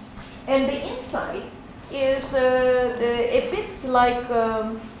fish. And the inside is a bit like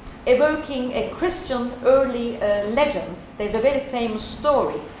evoking a Christian early legend. There's a very famous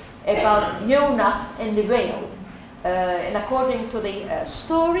story about Jonah and the whale. And according to the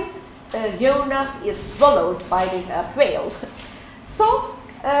story, Jonah is swallowed by the whale. So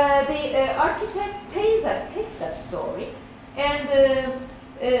the architect takes that story and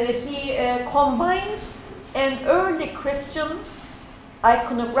he combines an early Christian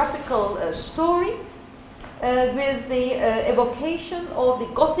iconographical story with the evocation of the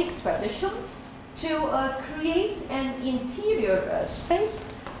Gothic tradition to create an interior space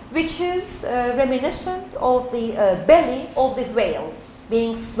which is reminiscent of the belly of the whale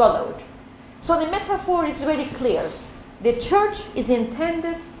being swallowed. So the metaphor is very clear. The church is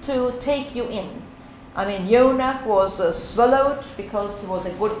intended to take you in. I mean, Jonah was swallowed because he was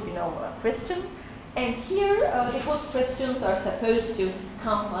a good, Christian. And here, the good Christians are supposed to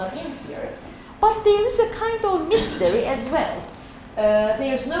come in here. But there is a kind of mystery as well.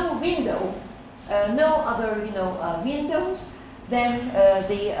 There's no window, no other, windows than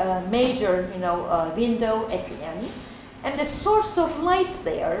the major, window at the end. And the source of light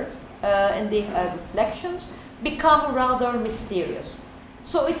there and the reflections become rather mysterious.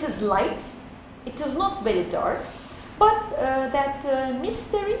 So it is light, it is not very dark, but that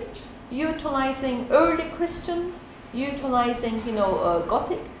mystery, utilizing early Christian, utilizing,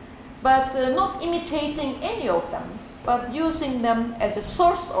 Gothic, but not imitating any of them, but using them as a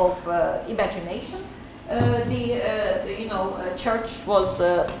source of imagination. The church was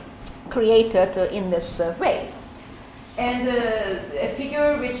created in this way. And a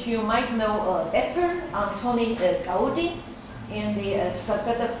figure which you might know better, Antoni Gaudi, in the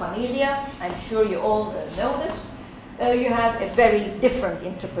Sagrada Familia, I'm sure you all know this, you have a very different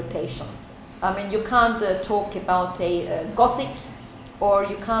interpretation. I mean, you can't talk about a Gothic, or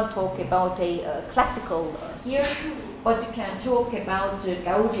you can't talk about a classical here, but you can talk about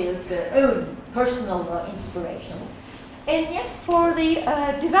Gaudi's own personal inspiration. And yet for the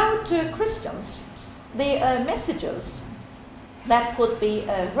devout Christians, the messages that could be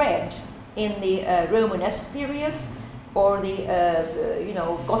read in the Romanesque period or the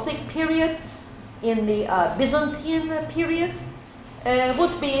Gothic period, in the Byzantine period,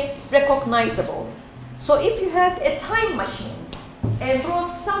 would be recognizable. So if you had a time machine and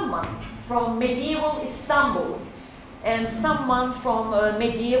brought someone from medieval Istanbul and someone from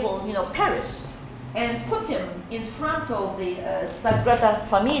medieval, Paris, and put him in front of the Sagrada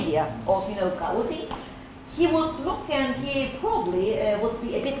Familia of, Gaudi, he would look and he probably would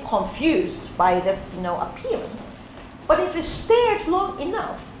be a bit confused by this, appearance. But if he stared long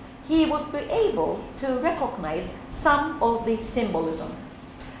enough, he would be able to recognize some of the symbolism.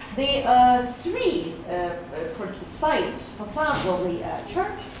 The three sides, facades of the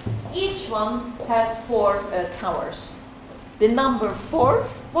church, each one has 4 towers. The number 4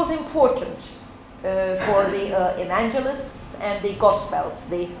 was important for the evangelists and the Gospels,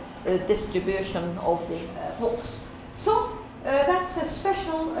 the distribution of the books. So that's a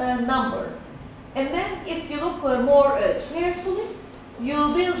special number. And then if you look more carefully, you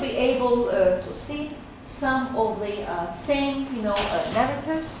will be able to see some of the same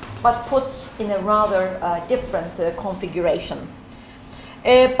narratives, but put in a rather different configuration.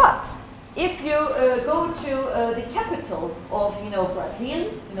 But if you go to the capital of Brazil,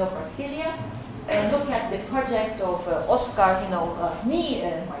 Brasilia, and look at the project of Oscar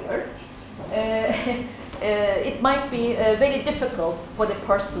Niemeyer, it might be very difficult for the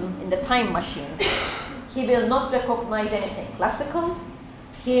person in the time machine. He will not recognize anything classical.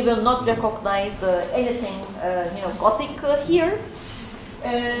 He will not recognize anything, Gothic here.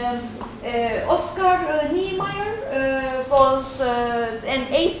 Oscar Niemeyer was an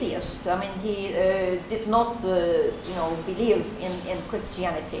atheist. I mean, he did not, believe in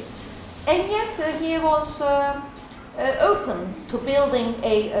Christianity, and yet he was open to building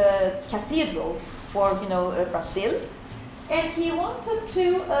a cathedral for, Brazil, and he wanted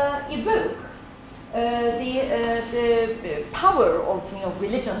to evoke the power of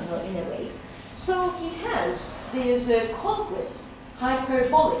religion in a way. So he has these concrete,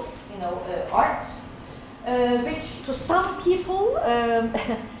 hyperbolic, arts, which to some people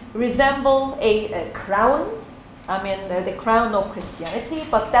resemble a crown. I mean, the crown of Christianity,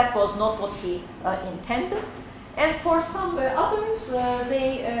 but that was not what he intended. And for some others,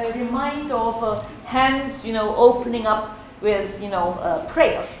 they remind of hands, opening up with,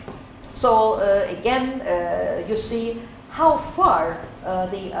 prayer. So again, you see how far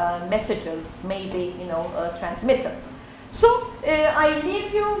the messages may be, transmitted. So I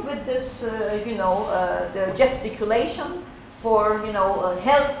leave you with this, the gesticulation for,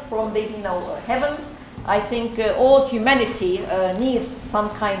 help from the, heavens. I think all humanity needs some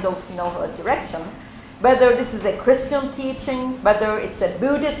kind of, direction. Whether this is a Christian teaching, whether it's a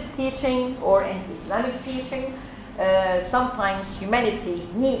Buddhist teaching or an Islamic teaching, sometimes humanity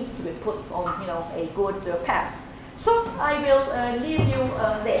needs to be put on, a good path. So I will leave you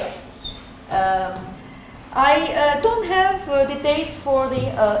there. I don't have the date for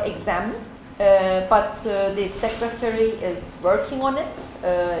the exam, but the secretary is working on it.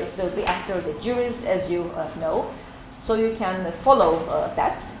 It will be after the juries, as you know, so you can follow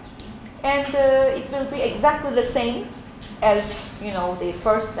that. And it will be exactly the same as, the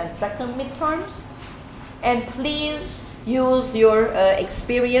first and second midterms. And please use your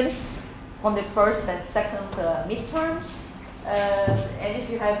experience on the first and second midterms. And if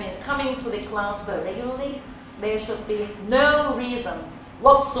you have been coming to the class regularly, there should be no reason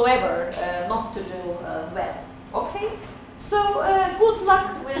whatsoever not to do well. Okay? So good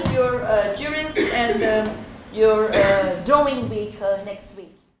luck with your juries and your drawing week next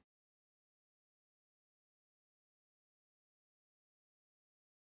week.